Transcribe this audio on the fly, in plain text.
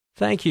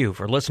Thank you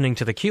for listening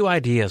to the Q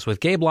Ideas with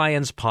Gabe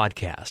Lyons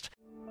podcast.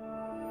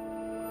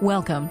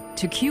 Welcome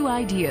to Q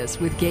Ideas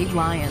with Gabe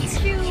Lyons.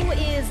 Q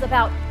is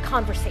about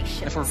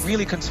conversation. If we're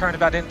really concerned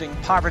about ending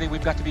poverty,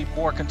 we've got to be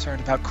more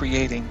concerned about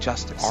creating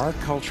justice. Our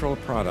cultural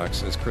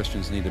products as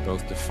Christians need to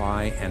both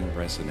defy and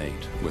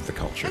resonate with the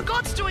culture. And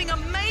God's doing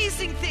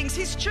amazing things.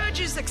 His church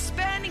is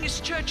expanding.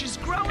 His church is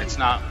growing. It's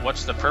not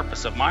what's the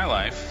purpose of my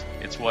life.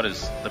 It's what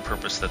is the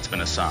purpose that's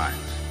been assigned.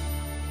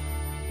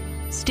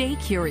 Stay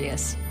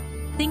curious.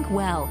 Think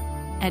well.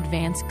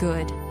 Advance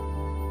good.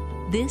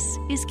 This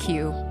is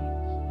Q.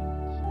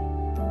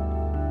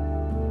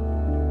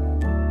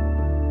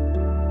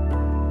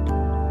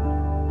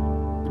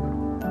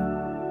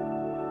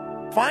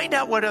 Find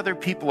out what other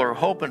people are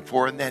hoping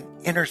for and then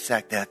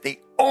intersect that. The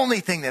only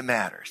thing that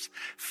matters.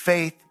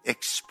 Faith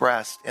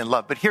expressed in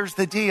love. But here's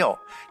the deal.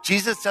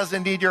 Jesus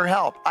doesn't need your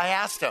help. I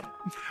asked him.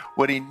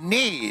 What he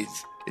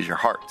needs is your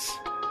hearts.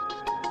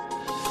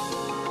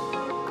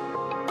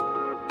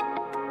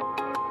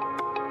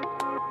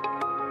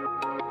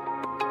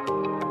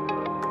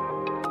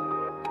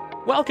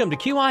 Welcome to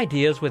Q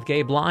Ideas with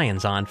Gabe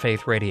Lyons on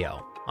Faith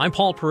Radio. I'm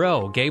Paul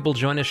Perot. Gabe will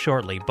join us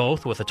shortly,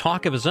 both with a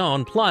talk of his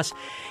own, plus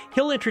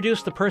he'll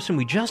introduce the person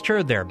we just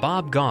heard there,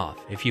 Bob Goff.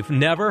 If you've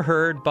never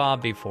heard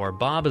Bob before,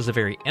 Bob is a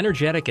very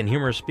energetic and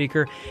humorous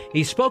speaker.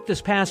 He spoke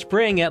this past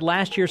spring at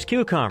last year's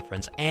Q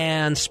Conference.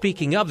 And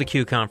speaking of the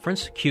Q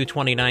Conference, Q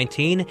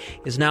 2019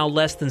 is now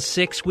less than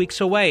 6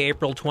 weeks away,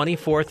 April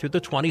 24th through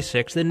the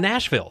 26th in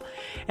Nashville.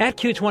 At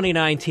Q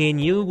 2019,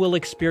 you will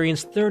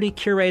experience 30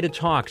 curated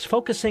talks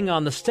focusing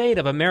on the state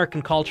of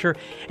American culture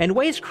and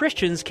ways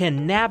Christians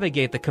can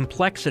navigate the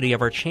complexity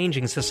of our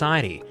changing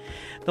society.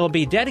 There'll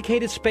be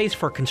dedicated space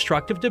for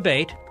constructive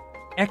debate,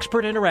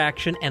 expert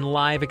interaction, and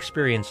live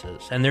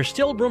experiences. And there's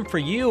still room for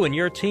you and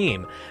your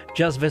team.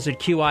 Just visit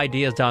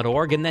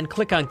qideas.org and then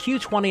click on Q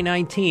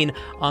 2019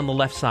 on the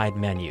left side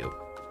menu.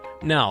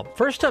 Now,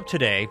 first up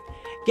today,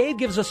 Gabe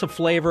gives us a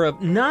flavor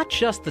of not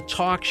just the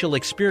talks you'll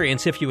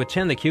experience if you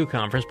attend the Q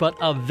Conference, but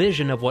a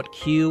vision of what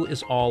Q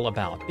is all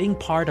about, being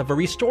part of a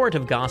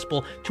restorative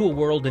gospel to a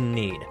world in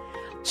need.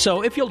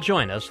 So if you'll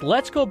join us,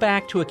 let's go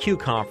back to a Q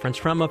Conference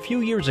from a few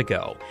years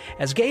ago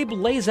as Gabe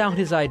lays out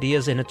his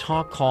ideas in a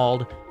talk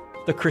called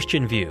The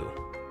Christian View.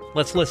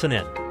 Let's listen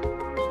in.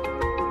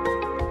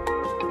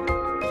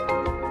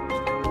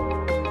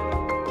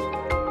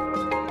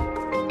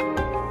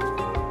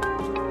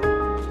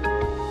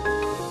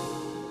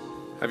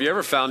 Have you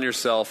ever found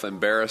yourself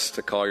embarrassed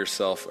to call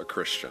yourself a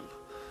Christian?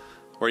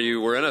 Where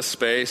you were in a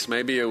space,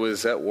 maybe it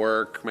was at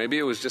work, maybe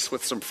it was just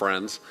with some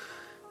friends,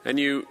 and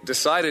you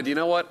decided, you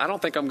know what, I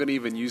don't think I'm going to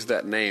even use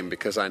that name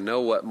because I know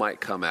what might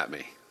come at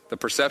me. The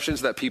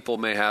perceptions that people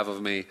may have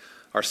of me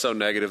are so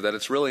negative that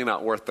it's really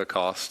not worth the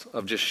cost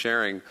of just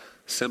sharing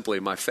simply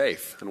my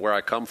faith and where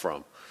I come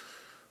from.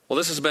 Well,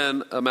 this has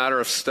been a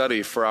matter of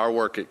study for our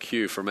work at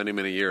Q for many,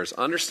 many years,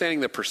 understanding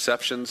the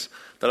perceptions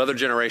that other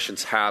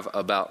generations have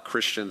about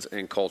Christians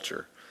and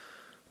culture.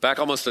 Back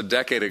almost a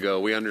decade ago,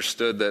 we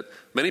understood that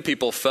many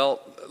people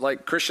felt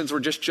like Christians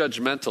were just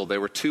judgmental. They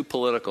were too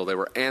political. They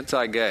were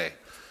anti-gay.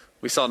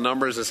 We saw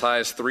numbers as high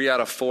as 3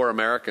 out of 4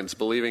 Americans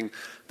believing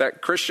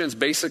that Christians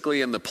basically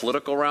in the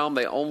political realm,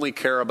 they only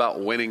care about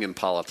winning in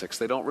politics.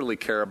 They don't really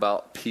care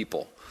about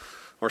people.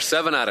 Or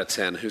 7 out of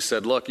 10 who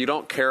said, look, you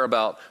don't care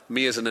about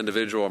me as an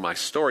individual or my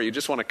story. You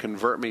just want to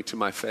convert me to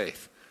my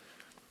faith.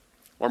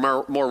 Or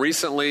more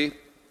recently,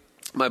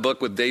 my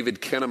book with David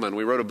Kinnaman,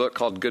 we wrote a book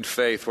called Good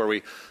Faith where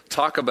we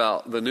talk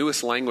about the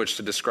newest language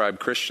to describe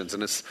Christians.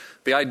 And it's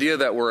the idea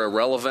that we're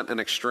irrelevant and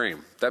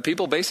extreme, that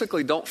people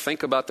basically don't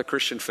think about the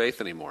Christian faith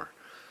anymore.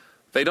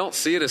 They don't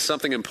see it as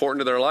something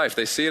important to their life.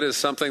 They see it as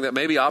something that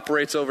maybe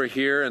operates over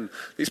here, and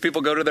these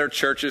people go to their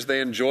churches,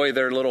 they enjoy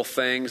their little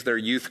things, their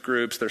youth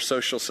groups, their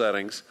social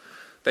settings.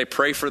 They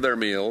pray for their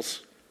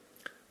meals,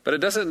 but it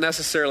doesn't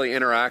necessarily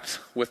interact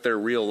with their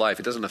real life.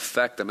 It doesn't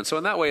affect them, and so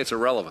in that way it's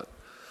irrelevant.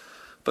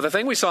 But the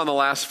thing we saw in the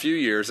last few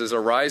years is a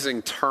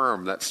rising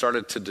term that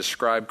started to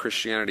describe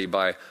Christianity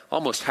by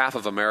almost half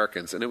of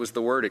Americans, and it was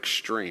the word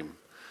extreme.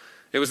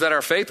 It was that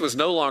our faith was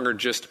no longer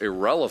just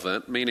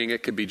irrelevant, meaning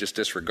it could be just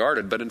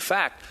disregarded, but in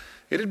fact,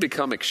 it had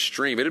become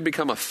extreme. It had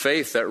become a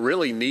faith that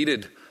really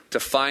needed to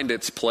find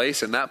its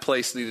place, and that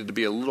place needed to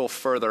be a little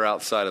further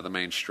outside of the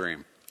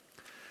mainstream.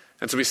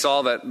 And so we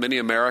saw that many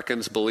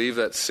Americans believe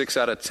that 6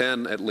 out of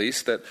 10, at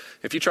least, that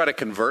if you try to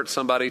convert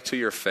somebody to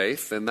your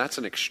faith, then that's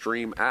an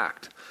extreme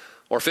act.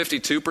 Or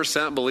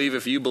 52% believe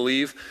if you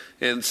believe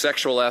in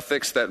sexual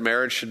ethics that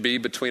marriage should be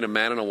between a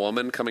man and a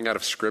woman coming out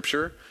of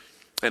Scripture,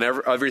 and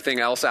everything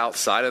else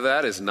outside of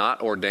that is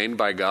not ordained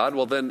by God,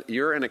 well then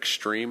you're an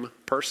extreme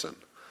person.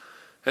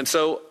 And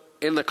so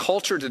in the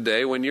culture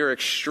today, when you're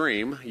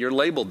extreme, you're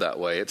labeled that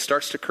way. It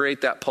starts to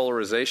create that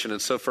polarization. And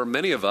so for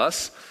many of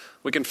us,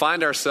 we can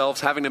find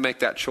ourselves having to make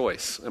that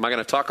choice. Am I going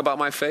to talk about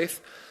my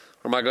faith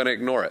or am I going to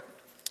ignore it?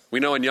 We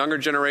know in younger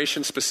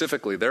generations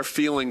specifically, they're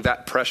feeling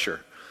that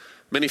pressure.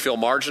 Many feel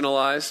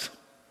marginalized.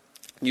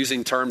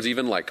 using terms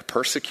even like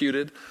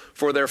persecuted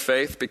for their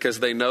faith because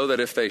they know that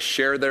if they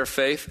share their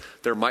faith,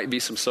 there might be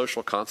some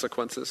social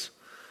consequences.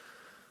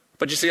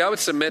 But you see, I would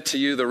submit to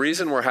you the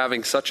reason we're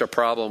having such a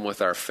problem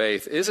with our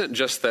faith isn't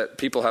just that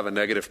people have a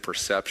negative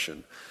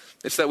perception.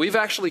 It's that we've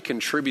actually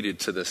contributed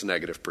to this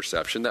negative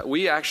perception, that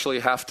we actually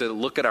have to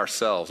look at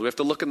ourselves. We have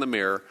to look in the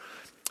mirror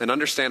and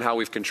understand how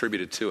we've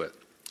contributed to it.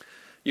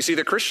 You see,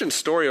 the Christian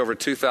story over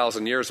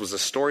 2,000 years was a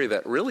story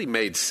that really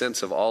made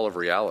sense of all of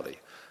reality.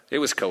 It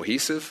was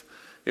cohesive.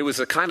 It was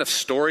a kind of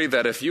story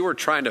that if you were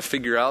trying to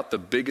figure out the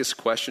biggest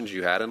questions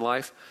you had in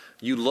life,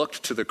 you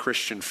looked to the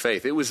Christian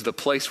faith. It was the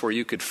place where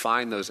you could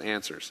find those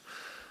answers.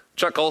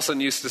 Chuck Olson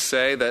used to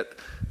say that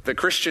the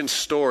Christian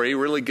story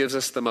really gives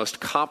us the most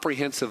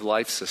comprehensive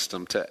life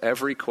system to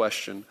every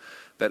question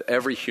that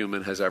every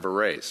human has ever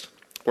raised.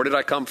 Where did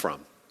I come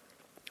from?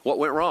 What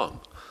went wrong?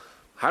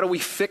 How do we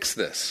fix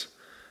this?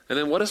 And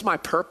then what is my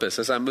purpose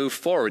as I move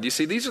forward? You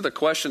see, these are the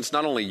questions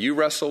not only you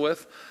wrestle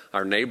with,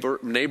 our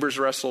neighbors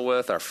wrestle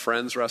with, our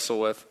friends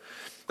wrestle with.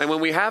 And when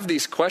we have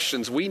these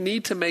questions, we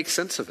need to make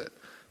sense of it.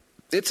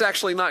 It's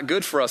actually not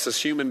good for us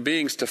as human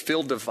beings to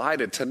feel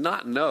divided, to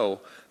not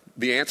know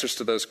the answers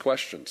to those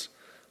questions.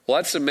 Well,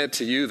 I'd submit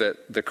to you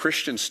that the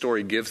Christian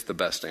story gives the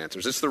best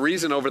answers. It's the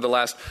reason over the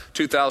last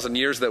 2,000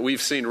 years that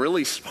we've seen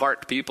really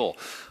smart people,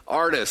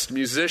 artists,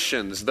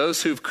 musicians,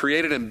 those who've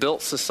created and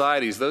built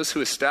societies, those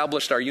who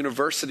established our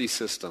university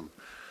system,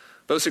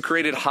 those who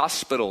created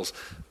hospitals.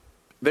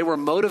 They were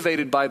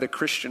motivated by the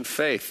Christian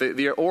faith,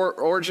 the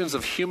origins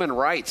of human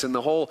rights and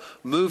the whole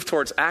move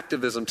towards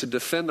activism to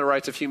defend the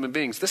rights of human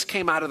beings. This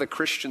came out of the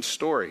Christian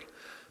story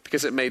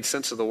because it made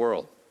sense of the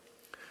world.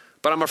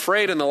 But I'm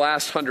afraid in the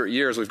last 100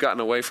 years, we've gotten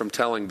away from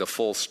telling the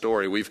full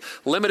story. We've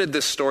limited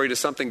this story to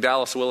something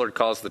Dallas Willard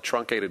calls the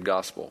truncated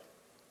gospel,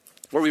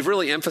 where we've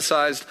really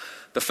emphasized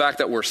the fact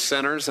that we're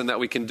sinners and that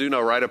we can do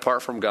no right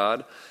apart from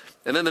God.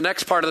 And then the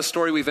next part of the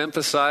story we've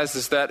emphasized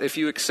is that if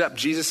you accept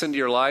Jesus into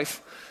your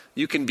life,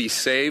 you can be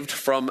saved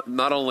from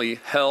not only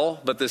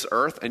hell, but this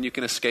earth, and you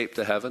can escape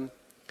to heaven.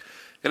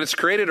 And it's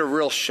created a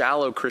real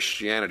shallow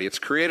Christianity. It's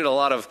created a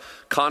lot of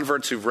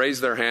converts who've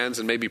raised their hands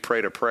and maybe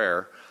prayed a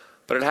prayer.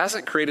 But it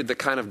hasn't created the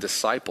kind of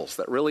disciples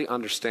that really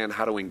understand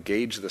how to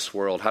engage this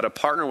world, how to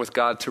partner with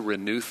God to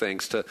renew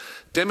things, to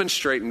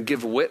demonstrate and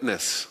give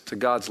witness to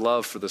God's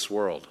love for this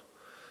world.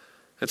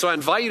 And so I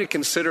invite you to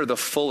consider the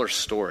fuller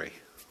story,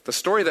 the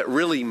story that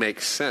really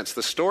makes sense,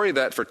 the story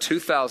that for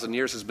 2,000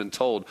 years has been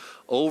told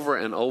over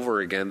and over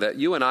again that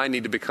you and I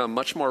need to become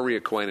much more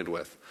reacquainted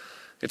with.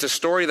 It's a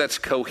story that's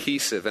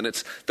cohesive, and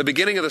it's the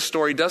beginning of the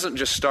story doesn't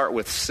just start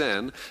with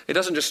sin. It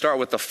doesn't just start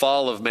with the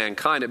fall of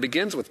mankind. It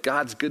begins with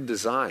God's good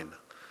design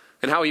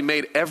and how he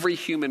made every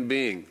human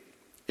being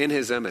in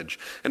his image.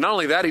 And not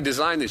only that, he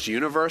designed this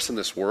universe and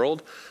this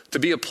world to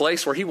be a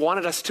place where he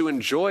wanted us to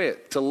enjoy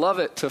it, to love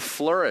it, to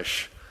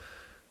flourish.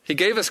 He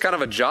gave us kind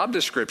of a job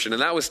description,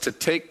 and that was to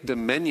take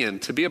dominion,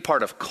 to be a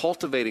part of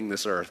cultivating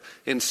this earth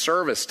in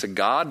service to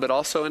God, but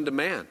also into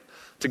man.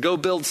 To go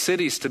build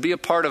cities, to be a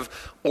part of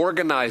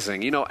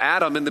organizing. You know,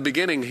 Adam, in the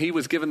beginning, he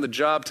was given the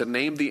job to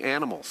name the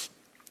animals,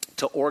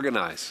 to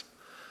organize.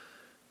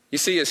 You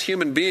see, as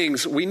human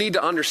beings, we need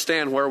to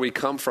understand where we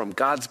come from,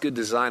 God's good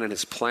design and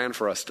his plan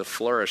for us to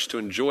flourish, to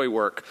enjoy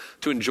work,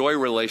 to enjoy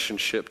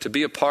relationship, to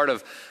be a part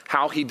of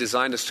how he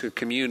designed us to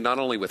commune not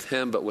only with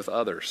him, but with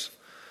others.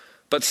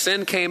 But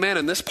sin came in,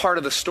 and this part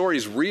of the story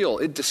is real.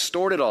 It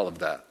distorted all of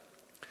that.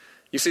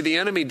 You see, the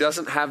enemy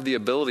doesn't have the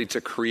ability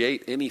to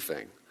create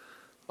anything.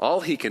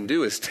 All he can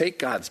do is take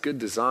God's good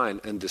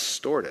design and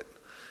distort it.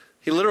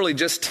 He literally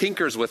just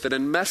tinkers with it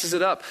and messes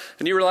it up.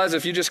 And you realize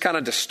if you just kind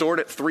of distort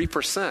it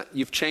 3%,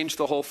 you've changed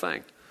the whole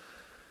thing.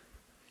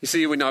 You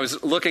see, when I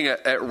was looking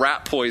at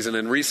rat poison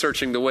and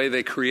researching the way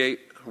they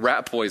create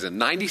rat poison,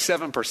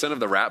 97% of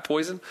the rat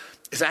poison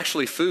is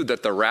actually food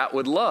that the rat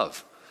would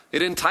love.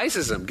 It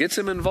entices him, gets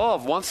him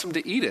involved, wants him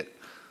to eat it.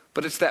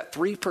 But it's that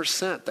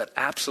 3% that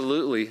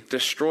absolutely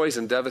destroys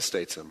and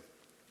devastates him.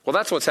 Well,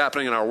 that's what's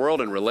happening in our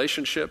world in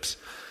relationships,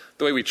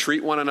 the way we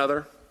treat one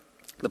another,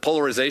 the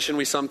polarization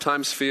we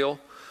sometimes feel,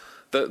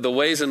 the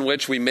ways in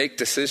which we make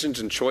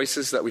decisions and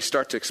choices that we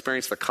start to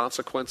experience the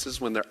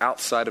consequences when they're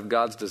outside of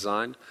God's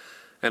design.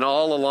 And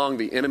all along,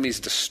 the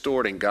enemy's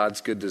distorting God's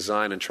good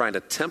design and trying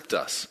to tempt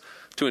us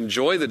to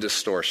enjoy the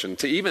distortion,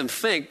 to even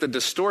think the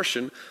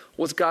distortion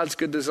was God's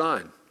good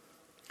design.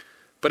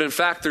 But in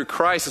fact, through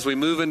Christ, as we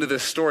move into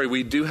this story,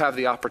 we do have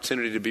the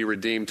opportunity to be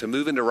redeemed, to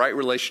move into right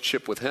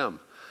relationship with him.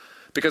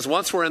 Because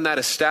once we're in that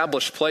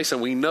established place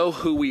and we know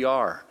who we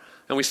are,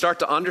 and we start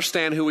to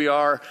understand who we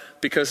are,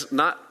 because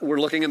not we're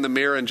looking in the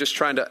mirror and just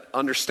trying to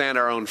understand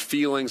our own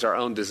feelings, our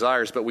own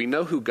desires, but we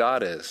know who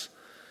God is.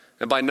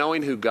 And by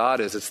knowing who God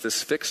is, it's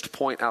this fixed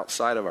point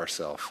outside of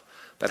ourselves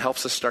that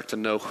helps us start to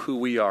know who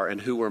we are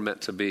and who we're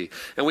meant to be.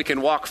 And we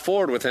can walk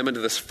forward with him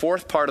into this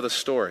fourth part of the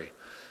story,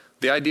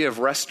 the idea of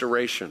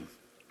restoration.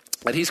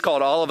 And he's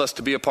called all of us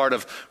to be a part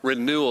of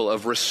renewal,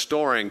 of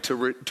restoring, to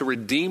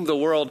redeem the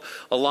world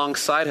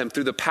alongside him.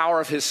 Through the power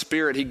of his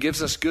Spirit, he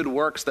gives us good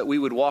works that we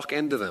would walk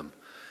into them.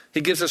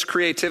 He gives us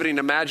creativity and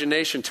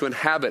imagination to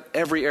inhabit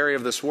every area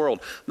of this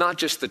world, not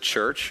just the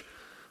church,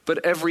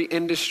 but every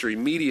industry,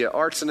 media,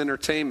 arts and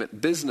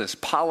entertainment, business,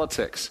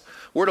 politics.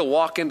 We're to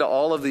walk into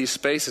all of these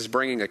spaces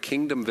bringing a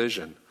kingdom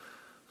vision,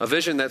 a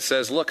vision that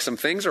says, look, some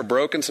things are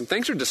broken, some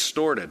things are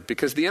distorted,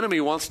 because the enemy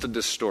wants to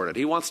distort it.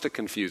 He wants to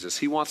confuse us.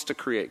 He wants to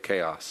create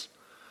chaos.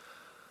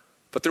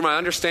 But through my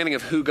understanding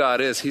of who God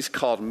is, he's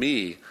called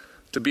me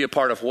to be a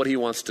part of what he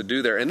wants to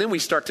do there. And then we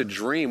start to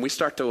dream. We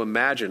start to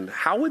imagine,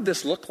 how would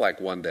this look like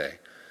one day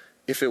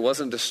if it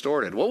wasn't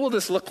distorted? What will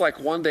this look like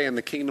one day in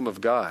the kingdom of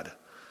God?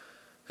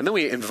 And then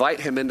we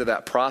invite him into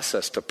that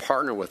process to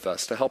partner with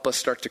us, to help us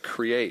start to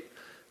create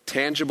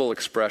tangible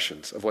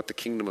expressions of what the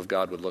kingdom of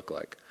God would look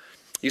like.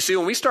 You see,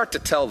 when we start to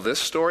tell this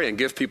story and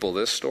give people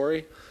this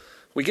story,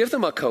 we give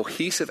them a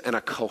cohesive and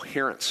a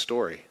coherent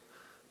story.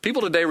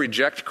 People today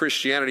reject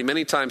Christianity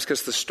many times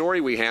because the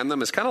story we hand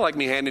them is kind of like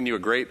me handing you a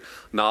great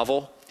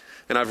novel.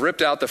 And I've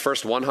ripped out the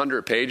first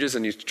 100 pages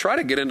and you try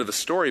to get into the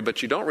story,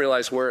 but you don't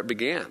realize where it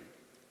began.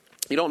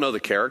 You don't know the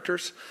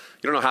characters.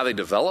 You don't know how they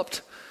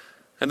developed.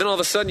 And then all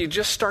of a sudden you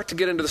just start to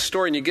get into the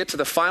story and you get to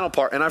the final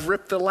part. And I've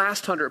ripped the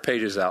last 100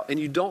 pages out and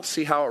you don't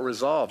see how it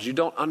resolves. You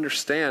don't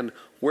understand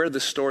where the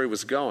story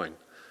was going.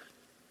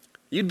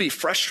 You'd be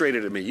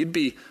frustrated at me. You'd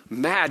be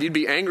mad. You'd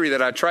be angry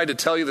that I tried to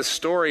tell you the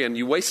story and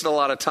you wasted a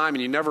lot of time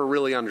and you never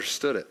really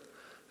understood it.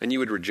 And you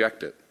would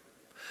reject it.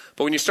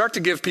 But when you start to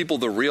give people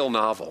the real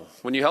novel,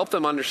 when you help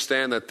them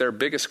understand that their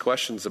biggest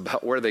questions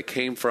about where they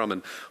came from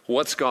and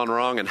what's gone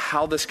wrong and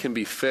how this can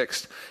be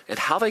fixed and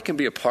how they can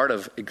be a part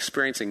of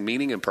experiencing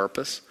meaning and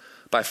purpose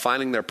by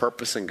finding their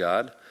purpose in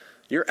God,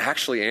 you're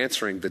actually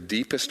answering the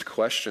deepest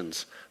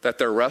questions that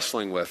they're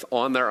wrestling with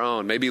on their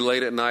own, maybe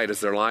late at night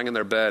as they're lying in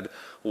their bed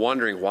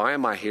wondering, why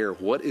am I here?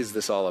 What is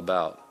this all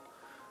about?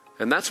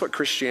 And that's what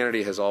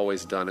Christianity has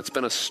always done. It's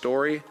been a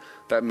story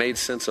that made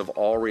sense of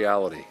all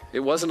reality.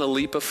 It wasn't a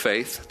leap of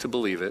faith to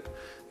believe it.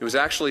 It was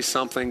actually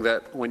something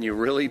that when you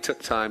really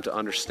took time to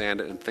understand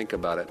it and think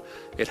about it,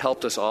 it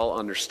helped us all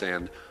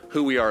understand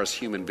who we are as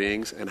human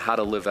beings and how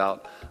to live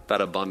out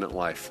that abundant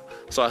life.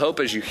 So I hope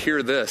as you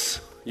hear this,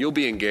 you'll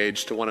be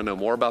engaged to want to know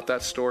more about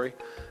that story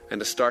and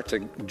to start to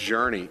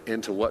journey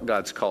into what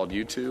God's called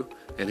you to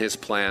and his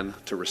plan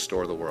to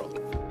restore the world.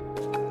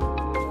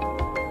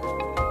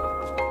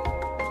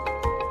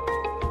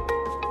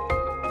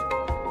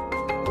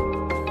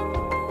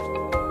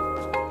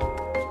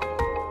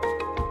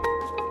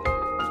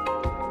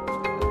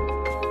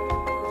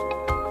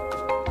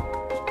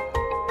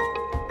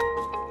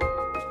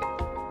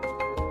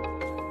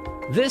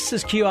 This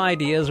is Q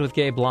Ideas with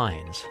Gabe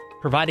Lyons,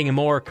 providing a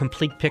more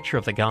complete picture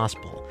of the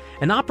gospel,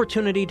 an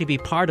opportunity to be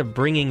part of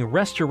bringing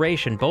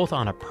restoration both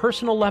on a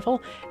personal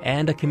level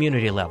and a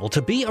community level,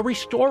 to be a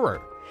restorer.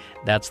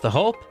 That's the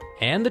hope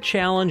and the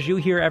challenge you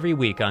hear every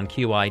week on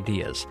Q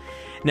Ideas.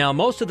 Now,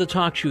 most of the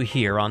talks you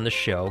hear on the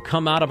show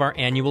come out of our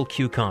annual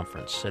Q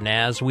Conference, and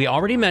as we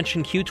already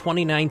mentioned, Q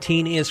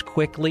 2019 is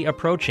quickly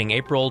approaching,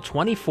 April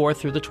 24th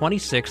through the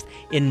 26th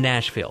in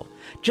Nashville.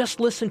 Just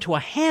listen to a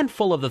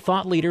handful of the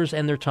thought leaders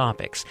and their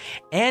topics.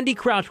 Andy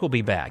Crouch will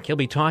be back. He'll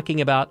be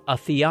talking about a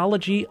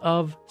theology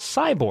of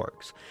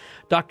cyborgs.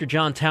 Dr.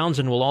 John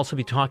Townsend will also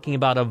be talking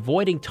about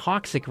avoiding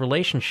toxic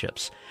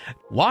relationships.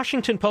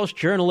 Washington Post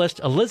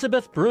journalist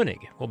Elizabeth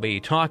Bruenig will be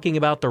talking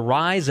about the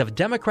rise of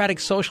democratic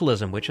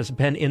socialism, which has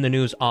been in the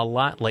news a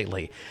lot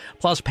lately.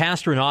 Plus,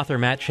 pastor and author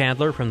Matt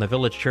Chandler from the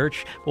Village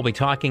Church will be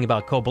talking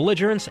about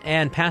co-belligerence,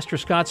 and Pastor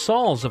Scott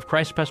Sauls of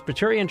Christ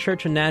Presbyterian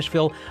Church in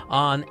Nashville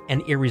on an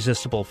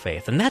irresistible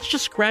faith. And that's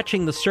just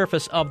scratching the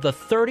surface of the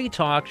 30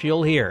 talks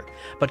you'll hear.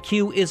 But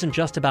Q isn't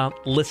just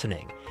about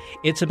listening.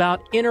 It's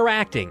about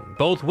interacting,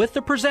 both with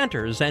the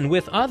presenters and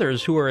with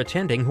others who are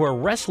attending, who are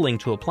wrestling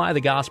to apply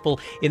the gospel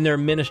in their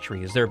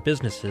ministries, their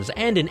businesses,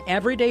 and in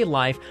everyday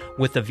life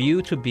with a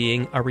view to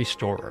being a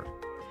restorer.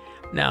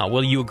 Now,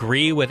 will you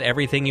agree with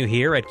everything you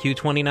hear at Q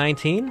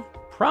 2019?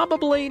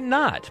 Probably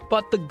not,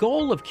 but the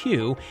goal of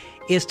Q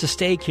is to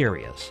stay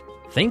curious,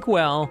 think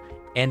well,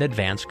 and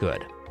advance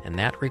good. And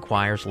that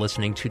requires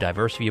listening to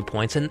diverse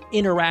viewpoints and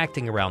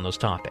interacting around those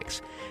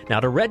topics. Now,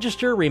 to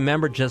register,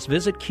 remember, just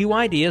visit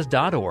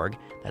qideas.org.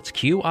 That's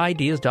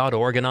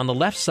qideas.org. And on the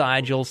left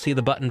side, you'll see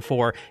the button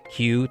for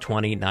Q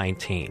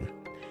 2019.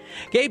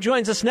 Gabe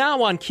joins us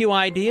now on Q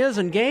Ideas.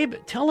 And Gabe,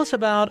 tell us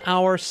about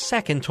our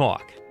second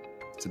talk.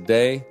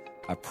 Today,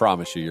 I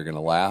promise you're going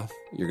to laugh,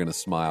 you're going to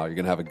smile, you're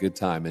going to have a good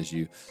time as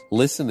you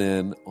listen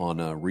in on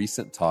a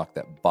recent talk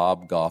that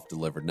Bob Goff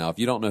delivered. Now, if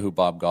you don't know who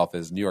Bob Goff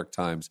is, New York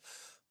Times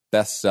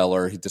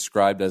bestseller. He's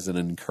described as an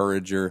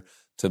encourager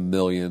to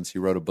millions. He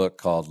wrote a book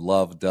called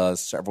Love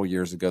Does several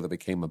years ago that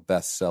became a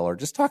bestseller,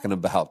 just talking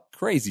about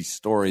crazy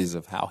stories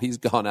of how he's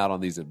gone out on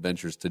these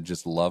adventures to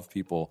just love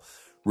people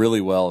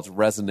really well. It's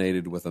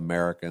resonated with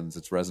Americans.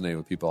 It's resonated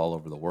with people all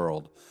over the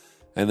world.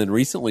 And then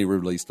recently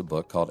released a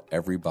book called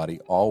Everybody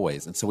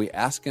Always. And so we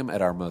asked him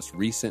at our most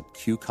recent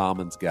Q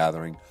Commons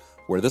gathering,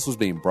 where this was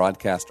being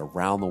broadcast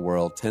around the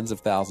world, tens of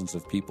thousands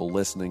of people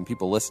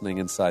listening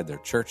inside their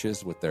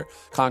churches with their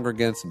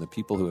congregants and the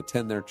people who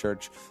attend their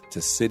church,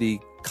 to city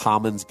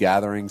commons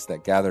gatherings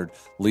that gathered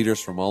leaders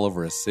from all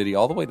over a city,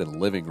 all the way to the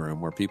living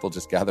room where people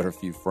just gather a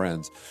few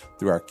friends,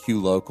 through our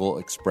Q Local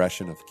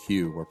expression of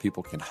Q, where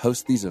people can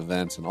host these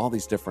events in all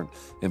these different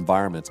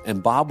environments.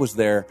 And Bob was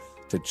there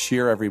to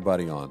cheer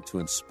everybody on, to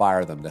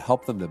inspire them, to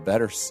help them to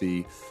better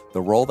see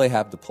the role they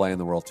have to play in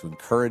the world, to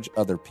encourage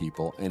other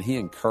people. And he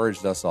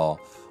encouraged us all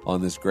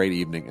on this great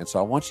evening. And so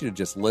I want you to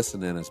just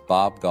listen in as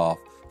Bob Goff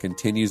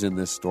continues in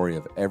this story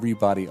of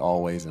everybody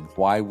always and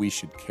why we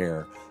should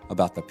care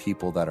about the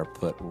people that are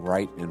put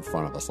right in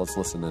front of us. Let's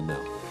listen in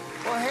now.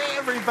 Well, hey,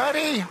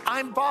 everybody.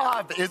 I'm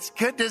Bob. It's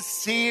good to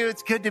see you.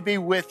 It's good to be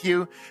with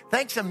you.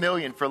 Thanks a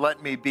million for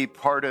letting me be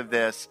part of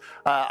this.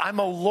 I'm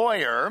a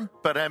lawyer,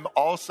 but I'm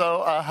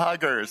also a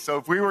hugger. So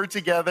if we were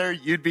together,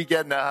 you'd be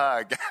getting a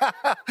hug,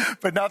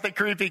 but not the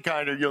creepy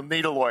kind, or you'll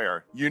need a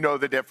lawyer. You know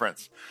the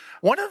difference.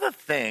 One of the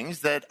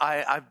things that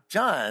I've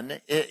done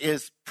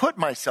is put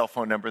my cell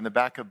phone number in the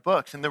back of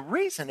books. And the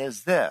reason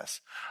is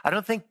this. I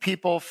don't think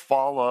people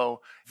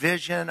follow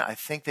vision. I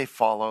think they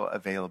follow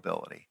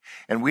availability.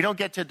 And we don't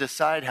get to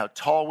decide how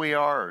tall we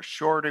are or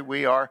short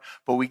we are,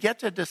 but we get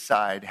to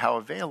decide how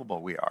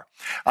available we are.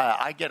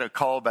 I get a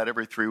call about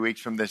every 3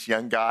 weeks from this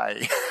young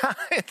guy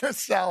in the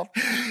South,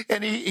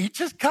 and he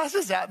just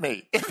cusses at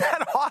me. Isn't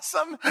that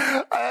awesome?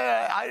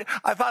 I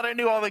thought I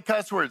knew all the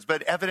cuss words,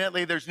 but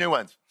evidently there's new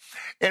ones.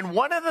 And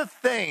one of the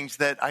things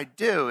that I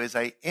do is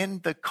I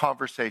end the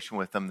conversation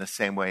with them the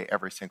same way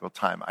every single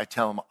time. I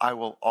tell them, I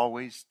will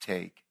always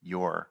take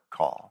your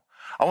call.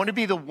 I want to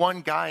be the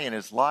one guy in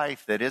his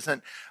life that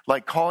isn't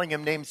like calling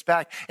him names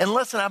back. And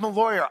listen, I'm a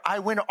lawyer. I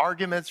win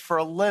arguments for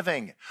a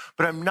living,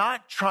 but I'm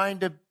not trying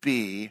to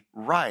be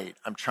right.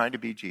 I'm trying to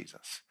be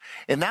Jesus.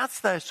 And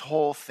that's this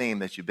whole theme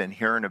that you've been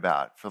hearing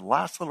about for the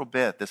last little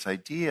bit, this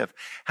idea of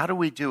how do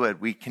we do it?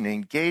 We can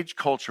engage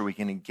culture. We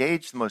can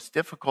engage the most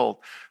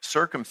difficult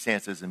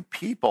circumstances and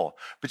people,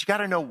 but you got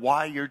to know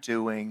why you're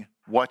doing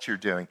what you're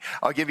doing.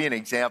 I'll give you an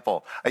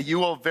example. You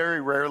will very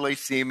rarely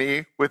see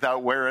me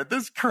without wearing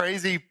this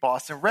crazy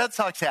Boston Red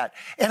Sox hat.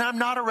 And I'm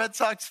not a Red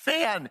Sox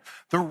fan.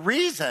 The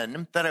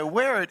reason that I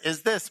wear it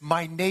is this.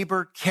 My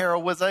neighbor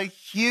Carol was a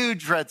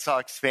huge Red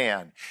Sox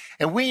fan.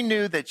 And we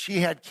knew that she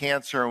had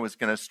cancer and was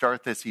going to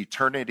start this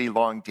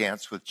eternity-long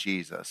dance with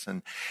Jesus.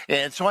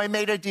 And so I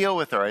made a deal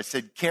with her. I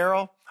said,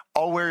 Carol,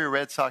 I'll wear your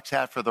Red Sox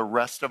hat for the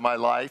rest of my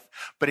life.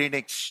 But in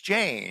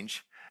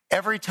exchange,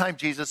 every time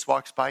Jesus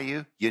walks by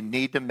you, you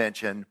need to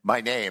mention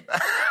my name.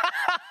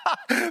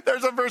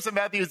 There's a verse in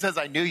Matthew that says,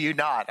 I knew you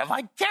not. I'm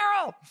like,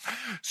 Carol.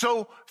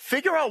 So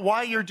figure out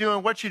why you're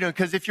doing what you're doing.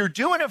 Because if you're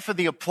doing it for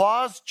the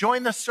applause,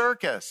 join the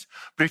circus.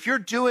 But if you're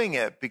doing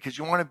it because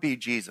you want to be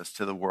Jesus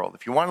to the world,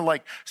 if you want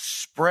to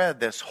spread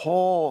this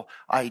whole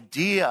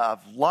idea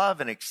of love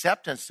and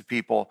acceptance to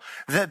people,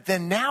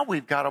 then now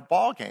we've got a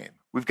ball game.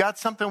 We've got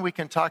something we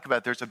can talk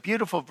about. There's a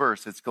beautiful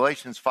verse. It's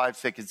Galatians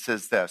 5:6. It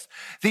says this.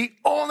 The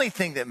only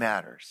thing that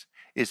matters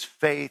is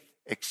faith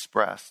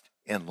expressed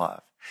in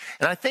love.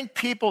 And I think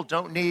people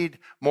don't need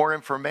more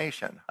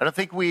information. I don't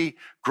think we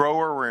grow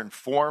or we're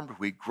informed.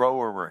 We grow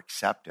or we're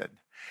accepted.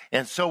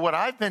 And so what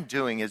I've been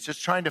doing is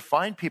just trying to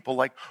find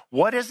people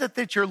what is it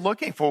that you're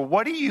looking for?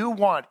 What do you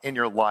want in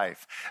your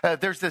life?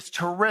 There's this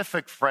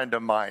terrific friend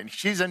of mine.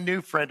 She's a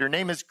new friend. Her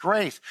name is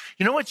Grace.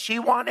 You know what she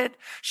wanted?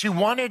 She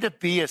wanted to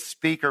be a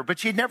speaker, but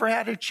she'd never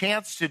had a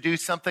chance to do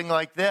something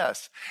like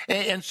this.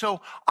 And so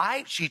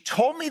she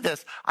told me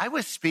this. I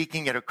was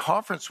speaking at a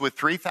conference with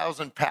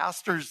 3,000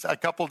 pastors a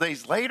couple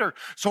days later.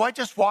 So I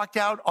just walked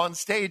out on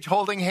stage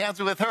holding hands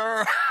with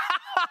her.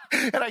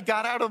 And I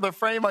got out of the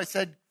frame. I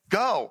said,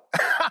 go.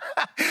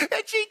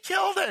 And she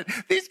killed it.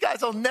 These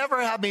guys will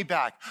never have me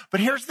back. But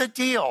here's the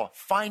deal.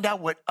 Find out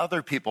what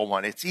other people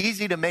want. It's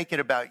easy to make it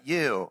about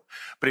you.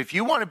 But if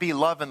you want to be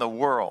love in the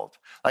world,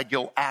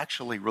 you'll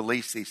actually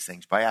release these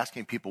things by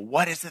asking people,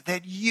 what is it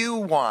that you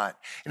want?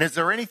 And is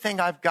there anything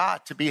I've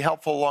got to be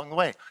helpful along the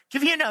way? I'll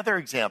give you another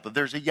example.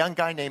 There's a young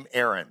guy named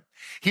Aaron.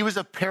 He was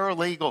a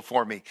paralegal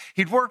for me.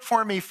 He'd worked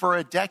for me for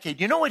a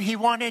decade. You know what he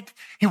wanted?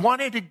 He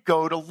wanted to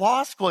go to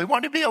law school. He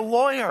wanted to be a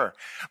lawyer,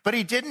 but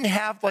he didn't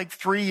have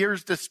 3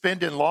 years to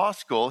spend in law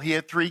school. He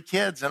had 3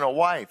 kids and a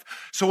wife.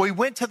 So we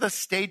went to the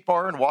state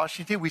bar in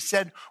Washington. We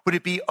said, would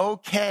it be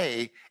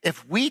okay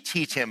if we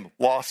teach him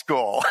law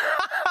school?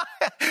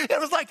 It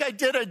was like I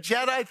did a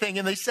Jedi thing,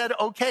 and they said,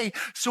 okay.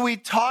 So we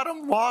taught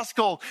him law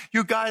school.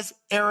 You guys,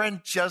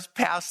 Aaron just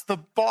passed the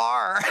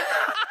bar.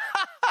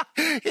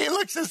 He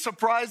looks as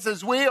surprised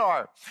as we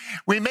are.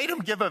 We made him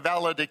give a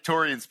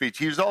valedictorian speech.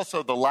 He was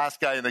also the last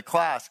guy in the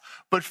class.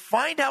 But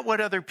find out what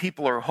other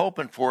people are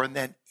hoping for and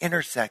then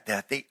intersect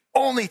that. The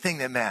only thing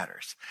that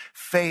matters,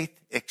 faith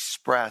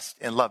expressed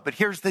in love. But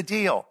here's the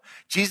deal.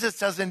 Jesus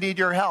doesn't need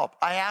your help.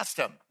 I asked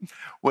him.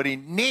 What he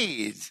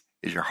needs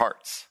is your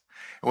hearts.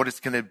 And what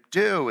it's going to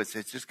do is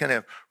it's just going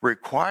to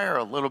require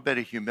a little bit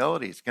of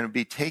humility. It's going to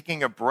be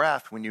taking a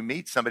breath when you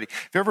meet somebody.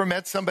 Have you ever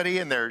met somebody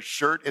and their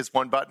shirt is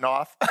one button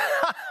off?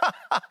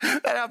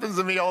 That happens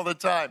to me all the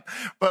time.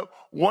 But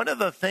one of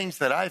the things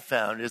that I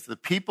found is the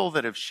people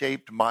that have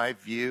shaped my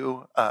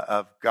view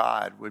of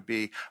God would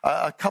be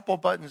a couple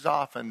buttons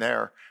off in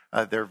their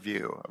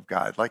view of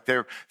God. Like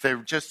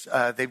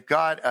they've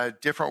got a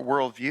different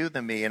worldview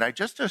than me. And I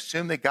just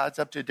assume that God's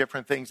up to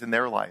different things in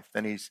their life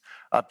than he's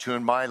up to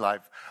in my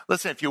life.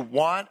 Listen, if you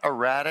want a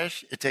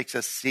radish, it takes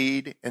a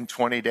seed in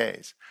 20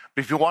 days.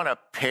 But if you want a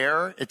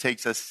pear, it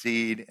takes a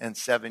seed in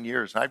 7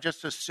 years. And I've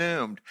just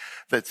assumed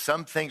that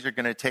some things are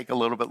going to take a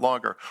little bit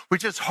longer,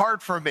 which is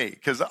hard for me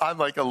because I'm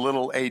like a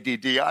little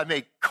ADD. I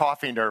make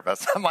coffee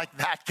nervous. I'm like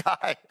that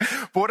guy.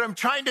 But what I'm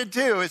trying to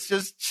do is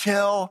just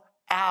chill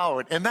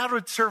out. And that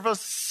would serve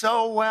us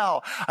so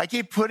well. I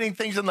keep putting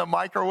things in the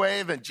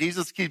microwave and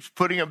Jesus keeps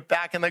putting them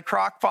back in the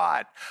crock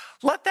pot.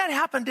 Let that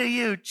happen to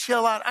you.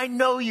 Chill out. I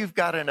know you've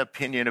got an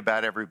opinion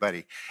about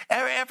everybody.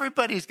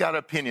 Everybody's got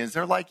opinions.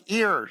 They're like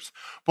ears.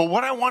 But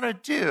what I want to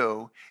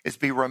do is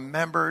be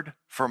remembered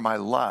for my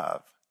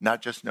love,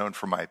 not just known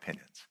for my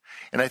opinions.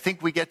 And I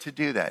think we get to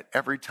do that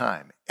every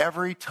time.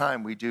 Every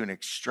time we do an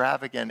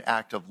extravagant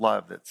act of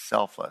love that's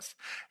selfless,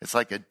 it's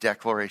like a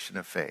declaration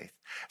of faith.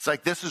 It's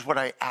like, this is what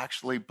I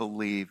actually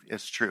believe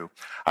is true.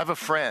 I have a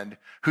friend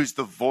who's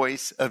the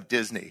voice of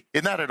Disney.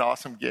 Isn't that an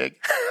awesome gig?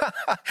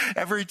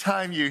 Every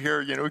time you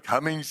hear,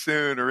 coming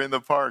soon or in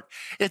the park,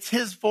 it's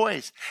his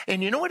voice.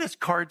 And you know what his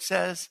card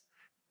says?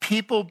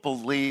 People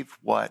believe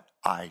what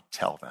I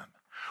tell them.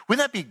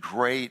 Wouldn't that be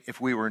great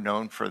if we were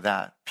known for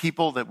that?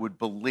 People that would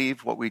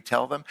believe what we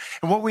tell them.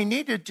 And what we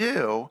need to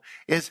do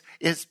is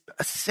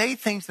say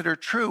things that are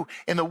true.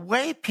 And the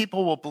way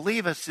people will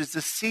believe us is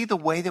to see the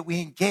way that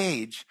we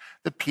engage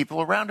the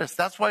people around us.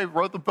 That's why I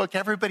wrote the book,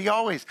 Everybody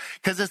Always,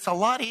 because it's a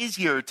lot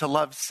easier to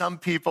love some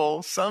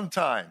people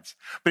sometimes.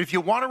 But if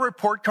you want a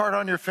report card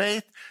on your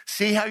faith,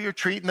 see how you're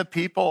treating the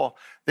people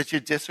that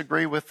you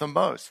disagree with the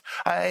most.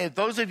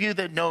 Those of you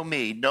that know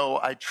me know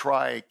I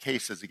try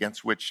cases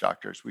against witch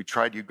doctors. We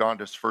tried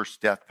Uganda's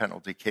first death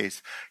penalty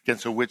case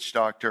against a witch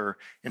doctor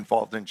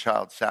involved in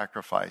child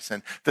sacrifice.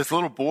 And this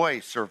little boy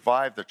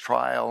survived the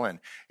trial and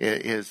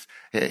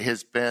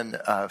has been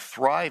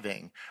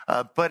thriving.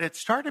 But it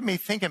started me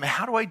thinking,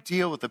 how do I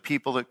deal with the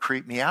people that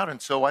creep me out?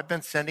 And so I've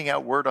been sending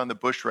out word on the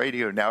Bush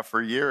radio now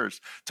for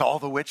years to all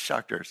the witch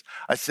doctors.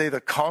 I say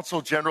the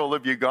Consul General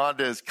of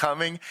Uganda is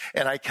coming,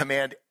 and I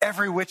command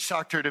every witch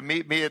doctor to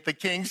meet me at the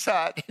King's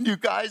Hut. And you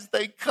guys,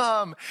 they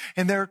come,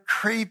 and they're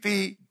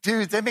creepy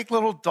dudes. They make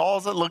little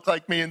dolls that look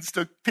like me and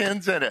stick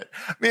pins in it.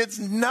 I mean, it's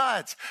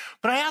nuts.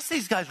 But I asked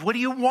these guys, what do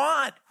you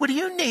want? What do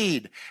you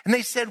need? And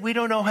they said, we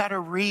don't know how to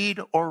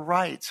read or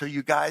write. So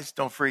you guys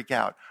don't freak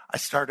out. I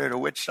started a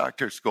witch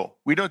doctor school.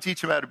 We don't teach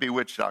them how to be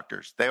witch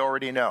doctors. They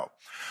already know.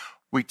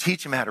 We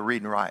teach them how to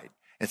read and write.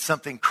 And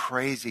something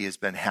crazy has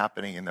been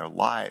happening in their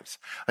lives.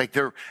 Like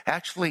they're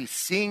actually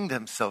seeing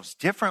themselves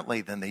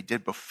differently than they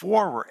did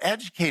before. We're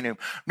educating them.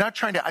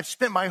 I've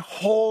spent my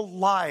whole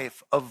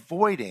life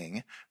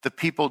avoiding the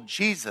people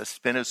Jesus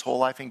spent his whole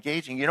life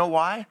engaging. You know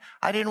why?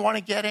 I didn't want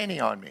to get any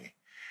on me.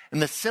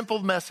 And the simple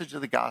message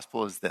of the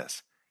gospel is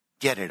this: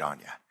 get it on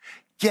you.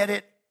 Get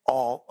it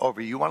all over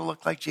you. You want to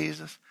look like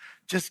Jesus?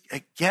 Just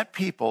get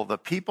the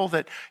people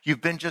that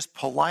you've been just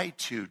polite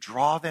to,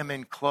 draw them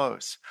in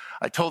close.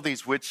 I told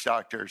these witch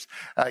doctors,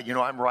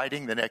 I'm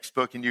writing the next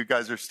book and you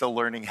guys are still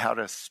learning how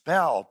to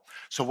spell.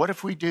 So what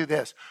if we do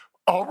this?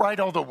 I'll write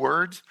all the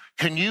words.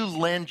 Can you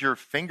lend your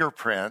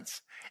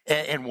fingerprints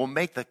and we'll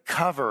make the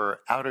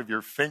cover out of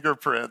your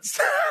fingerprints?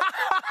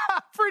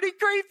 Pretty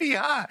creepy,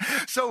 huh?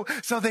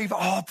 So they've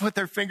all put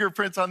their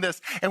fingerprints on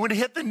this. And when it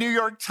hit the New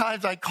York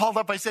Times, I called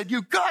up, I said,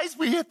 you guys,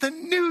 we hit the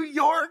New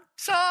York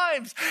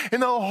Times.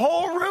 And the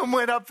whole room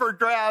went up for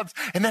grabs.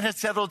 And then it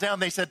settled down.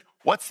 They said,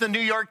 what's the New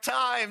York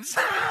Times?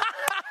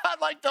 I'm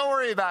like, don't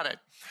worry about it.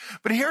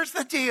 But here's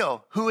the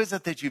deal. Who is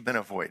it that you've been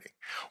avoiding?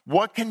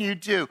 What can you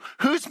do?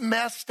 Who's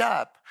messed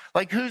up?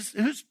 Like who's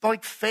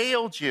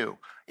failed you?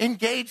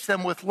 Engage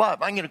them with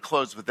love. I'm going to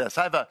close with this.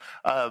 I have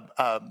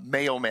a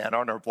mailman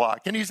on our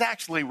block, and he's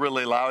actually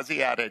really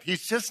lousy at it.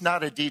 He's just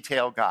not a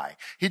detail guy.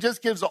 He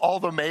just gives all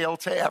the mail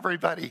to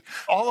everybody.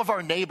 All of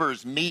our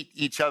neighbors meet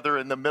each other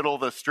in the middle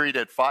of the street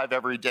at 5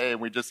 every day,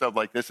 and we just have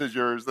this is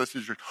yours, this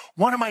is yours.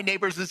 One of my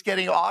neighbors is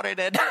getting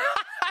audited.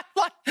 I'm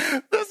like,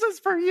 this is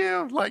for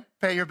you.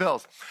 Pay your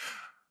bills.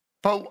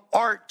 But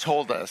Art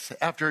told us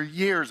after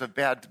years of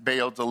bad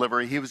mail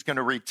delivery, he was going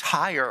to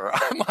retire.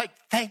 I'm like,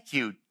 thank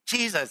you,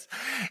 Jesus.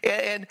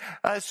 And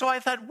so I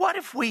thought, what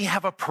if we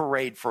have a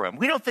parade for him?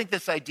 We don't think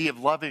this idea of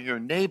loving your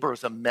neighbor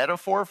is a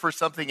metaphor for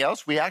something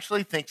else. We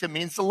actually think it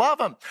means to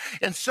love him.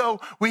 And so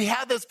we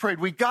had this parade.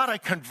 We got a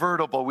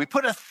convertible. We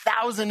put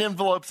 1,000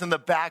 envelopes in the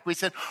back. We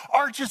said,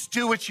 Art, just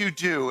do what you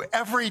do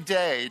every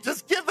day.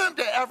 Just give them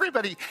to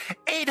everybody.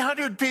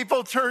 800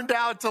 people turned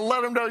out to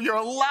let him know you're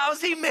a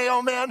lousy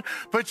mailman,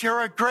 but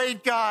you're a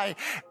great guy.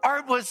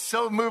 Art was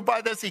so moved by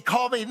this. He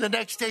called me the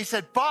next day,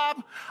 said,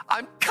 Bob,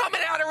 I'm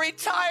coming out of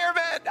retirement.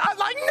 I'm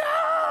like,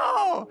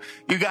 no!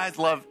 You guys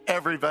love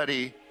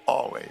everybody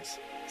always.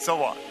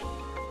 So on.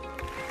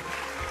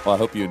 Well, I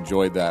hope you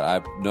enjoyed that.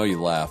 I know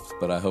you laughed,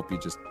 but I hope you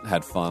just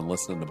had fun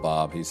listening to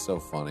Bob. He's so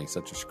funny,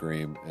 such a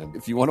scream. And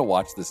if you want to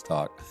watch this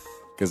talk,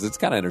 because it's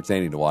kind of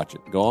entertaining to watch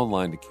it, go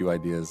online to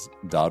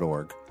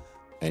qideas.org,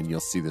 and you'll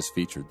see this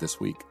featured this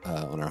week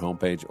on our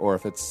homepage. Or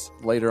if it's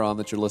later on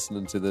that you're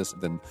listening to this,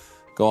 then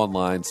go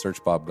online,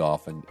 search Bob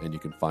Goff, and you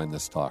can find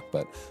this talk.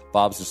 But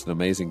Bob's just an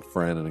amazing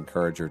friend and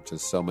encourager to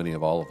so many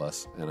of all of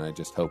us, and I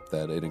just hope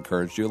that it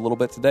encouraged you a little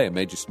bit today and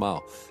made you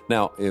smile.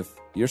 Now, if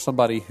you're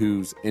somebody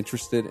who's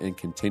interested in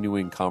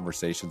continuing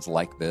conversations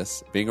like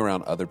this, being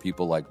around other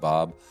people like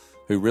Bob,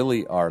 who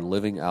really are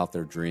living out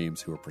their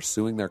dreams, who are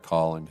pursuing their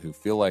calling, who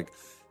feel like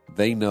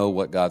they know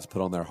what God's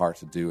put on their heart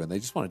to do, and they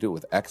just want to do it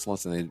with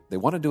excellence, and they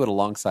want to do it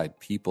alongside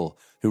people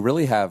who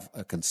really have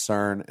a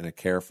concern and a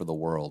care for the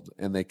world.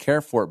 And they care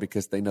for it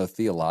because they know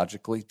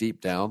theologically, deep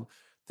down,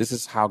 this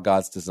is how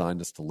God's designed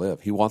us to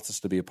live. He wants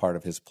us to be a part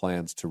of His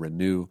plans to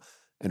renew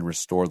and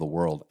restore the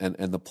world. And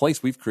the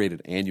place we've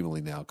created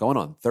annually now, going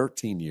on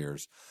 13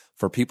 years,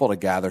 for people to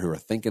gather who are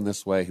thinking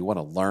this way, who want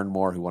to learn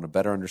more, who want to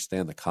better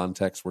understand the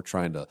context we're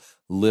trying to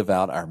live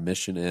out our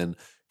mission in.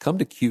 Come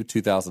to Q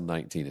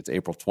 2019. It's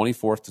April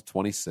 24th to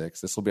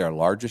 26th. This will be our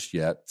largest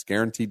yet. It's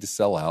guaranteed to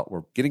sell out.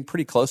 We're getting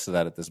pretty close to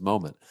that at this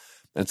moment.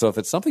 And so if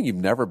it's something you've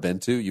never been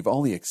to, you've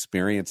only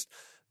experienced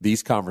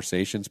these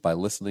conversations by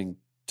listening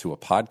to a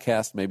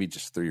podcast, maybe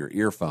just through your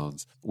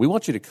earphones, we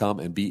want you to come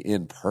and be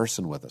in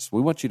person with us.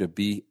 We want you to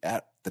be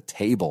at the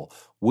table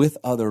with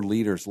other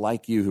leaders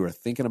like you who are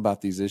thinking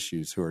about these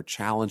issues, who are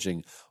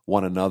challenging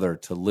one another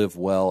to live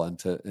well and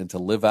to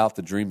live out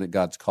the dream that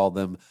God's called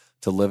them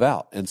to live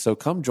out. And so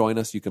come join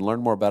us. You can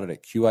learn more about it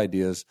at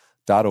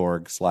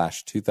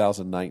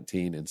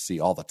qideas.org/2019 and see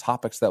all the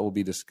topics that will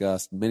be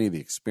discussed, many of the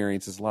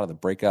experiences, a lot of the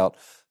breakout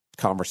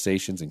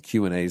conversations and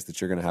Q&As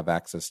that you're going to have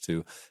access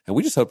to. And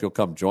we just hope you'll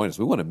come join us.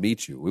 We want to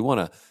meet you. We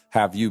want to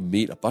have you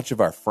meet a bunch of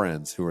our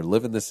friends who are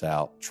living this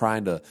out,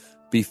 trying to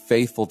be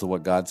faithful to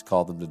what God's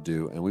called them to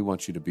do. And we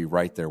want you to be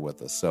right there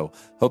with us. So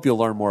hope you'll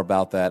learn more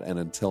about that. And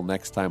until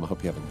next time, I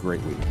hope you have a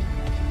great week.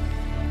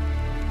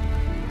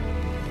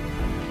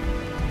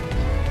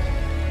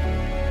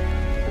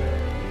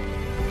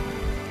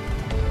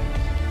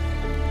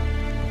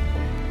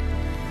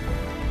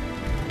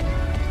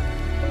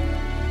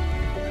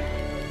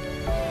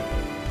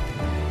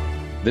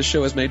 This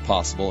show is made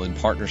possible in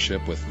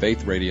partnership with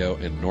Faith Radio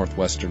and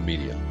Northwestern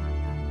Media.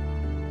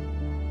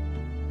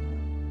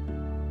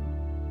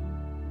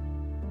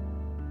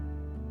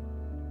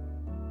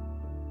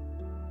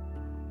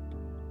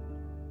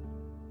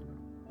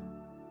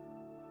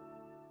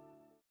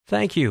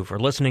 Thank you for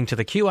listening to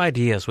the Q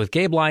Ideas with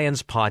Gabe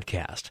Lyons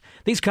podcast.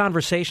 These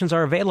conversations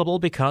are available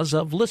because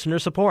of listener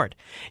support.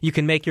 You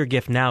can make your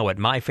gift now at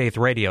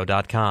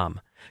myfaithradio.com.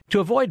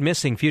 To avoid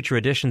missing future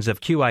editions of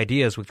Q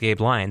Ideas with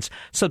Gabe Lyons,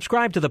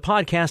 subscribe to the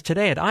podcast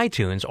today at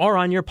iTunes or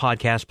on your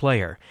podcast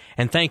player.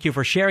 And thank you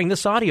for sharing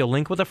this audio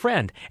link with a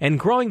friend and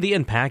growing the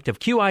impact of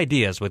Q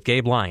Ideas with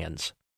Gabe Lyons.